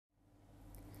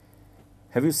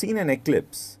Have you seen an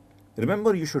eclipse?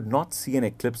 Remember, you should not see an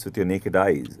eclipse with your naked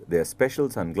eyes. There are special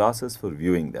sunglasses for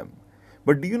viewing them.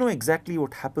 But do you know exactly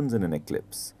what happens in an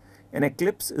eclipse? An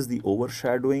eclipse is the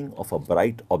overshadowing of a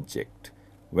bright object.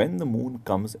 When the moon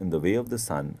comes in the way of the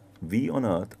sun, we on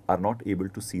Earth are not able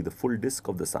to see the full disk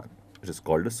of the sun. It is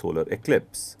called a solar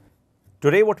eclipse.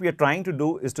 Today, what we are trying to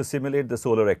do is to simulate the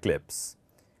solar eclipse.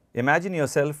 Imagine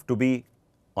yourself to be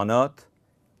on Earth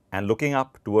and looking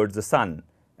up towards the sun,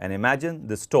 and imagine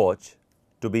this torch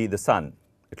to be the sun.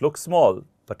 It looks small,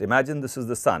 but imagine this is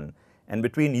the sun, and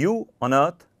between you on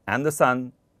Earth and the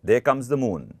sun, there comes the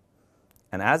moon.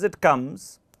 And as it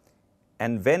comes,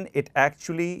 and when it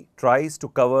actually tries to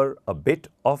cover a bit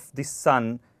of the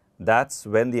sun, that's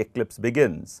when the eclipse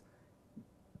begins.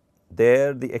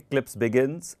 There the eclipse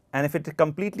begins, and if it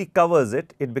completely covers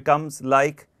it, it becomes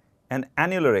like an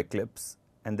annular eclipse,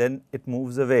 and then it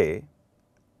moves away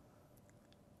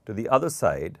to the other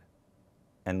side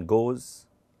and goes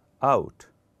out.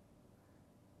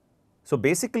 So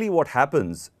basically what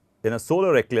happens in a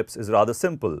solar eclipse is rather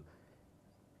simple.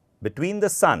 Between the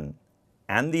sun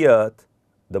and the earth,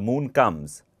 the moon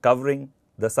comes, covering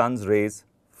the sun's rays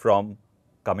from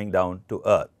coming down to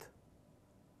earth.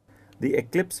 The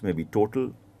eclipse may be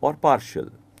total or partial.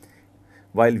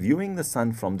 While viewing the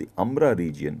sun from the umbra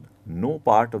region, no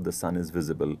part of the sun is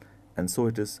visible, and so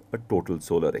it is a total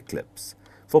solar eclipse.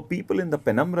 For people in the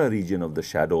penumbra region of the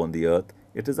shadow on the earth,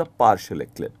 it is a partial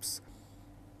eclipse.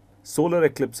 Solar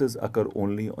eclipses occur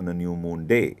only on a new moon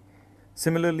day.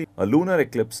 Similarly, a lunar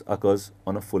eclipse occurs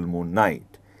on a full moon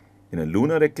night. In a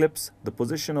lunar eclipse, the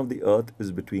position of the earth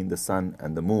is between the sun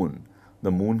and the moon.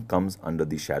 The moon comes under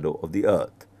the shadow of the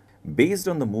earth. Based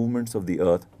on the movements of the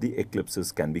earth, the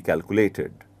eclipses can be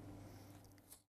calculated.